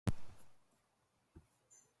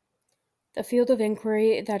A field of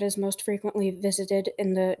inquiry that is most frequently visited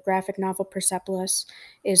in the graphic novel Persepolis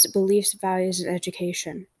is beliefs, values, and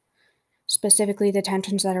education, specifically the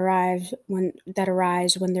tensions that arise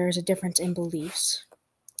when there is a difference in beliefs.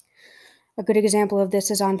 A good example of this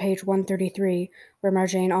is on page 133, where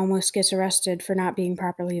Marjane almost gets arrested for not being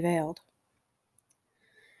properly veiled.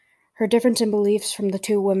 Her difference in beliefs from the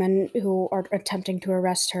two women who are attempting to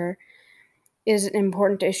arrest her is an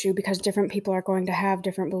important issue because different people are going to have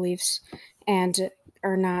different beliefs and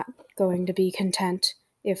are not going to be content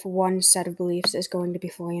if one set of beliefs is going to be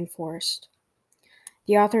fully enforced.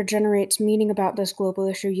 The author generates meaning about this global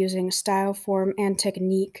issue using style, form, and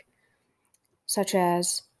technique, such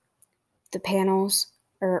as the panels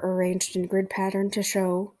are arranged in grid pattern to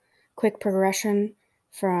show quick progression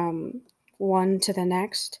from one to the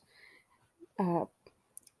next,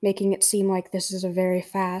 making it seem like this is a very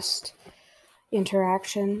fast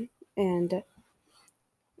interaction and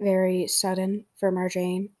very sudden for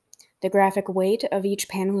Marjane. The graphic weight of each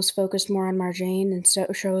panel is focused more on Marjane and so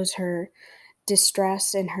shows her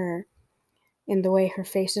distress in the way her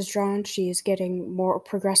face is drawn. She is getting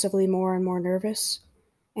progressively more and more nervous,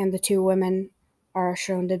 and the two women are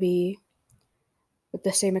shown to be with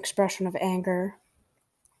the same expression of anger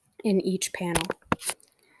in each panel.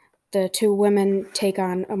 The two women take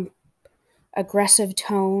on an aggressive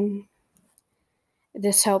tone.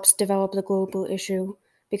 This helps develop the global issue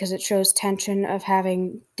because it shows tension of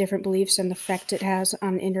having different beliefs and the effect it has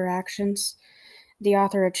on interactions. The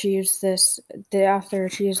author achieves this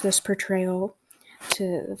portrayal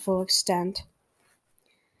to the full extent,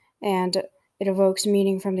 and it evokes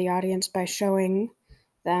meaning from the audience by showing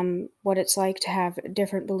them what it's like to have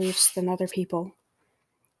different beliefs than other people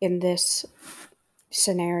in this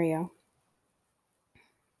scenario.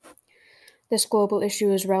 This global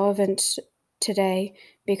issue is relevant today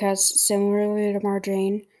because, similarly to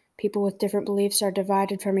Marjane, people with different beliefs are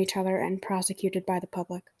divided from each other and prosecuted by the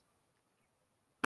public.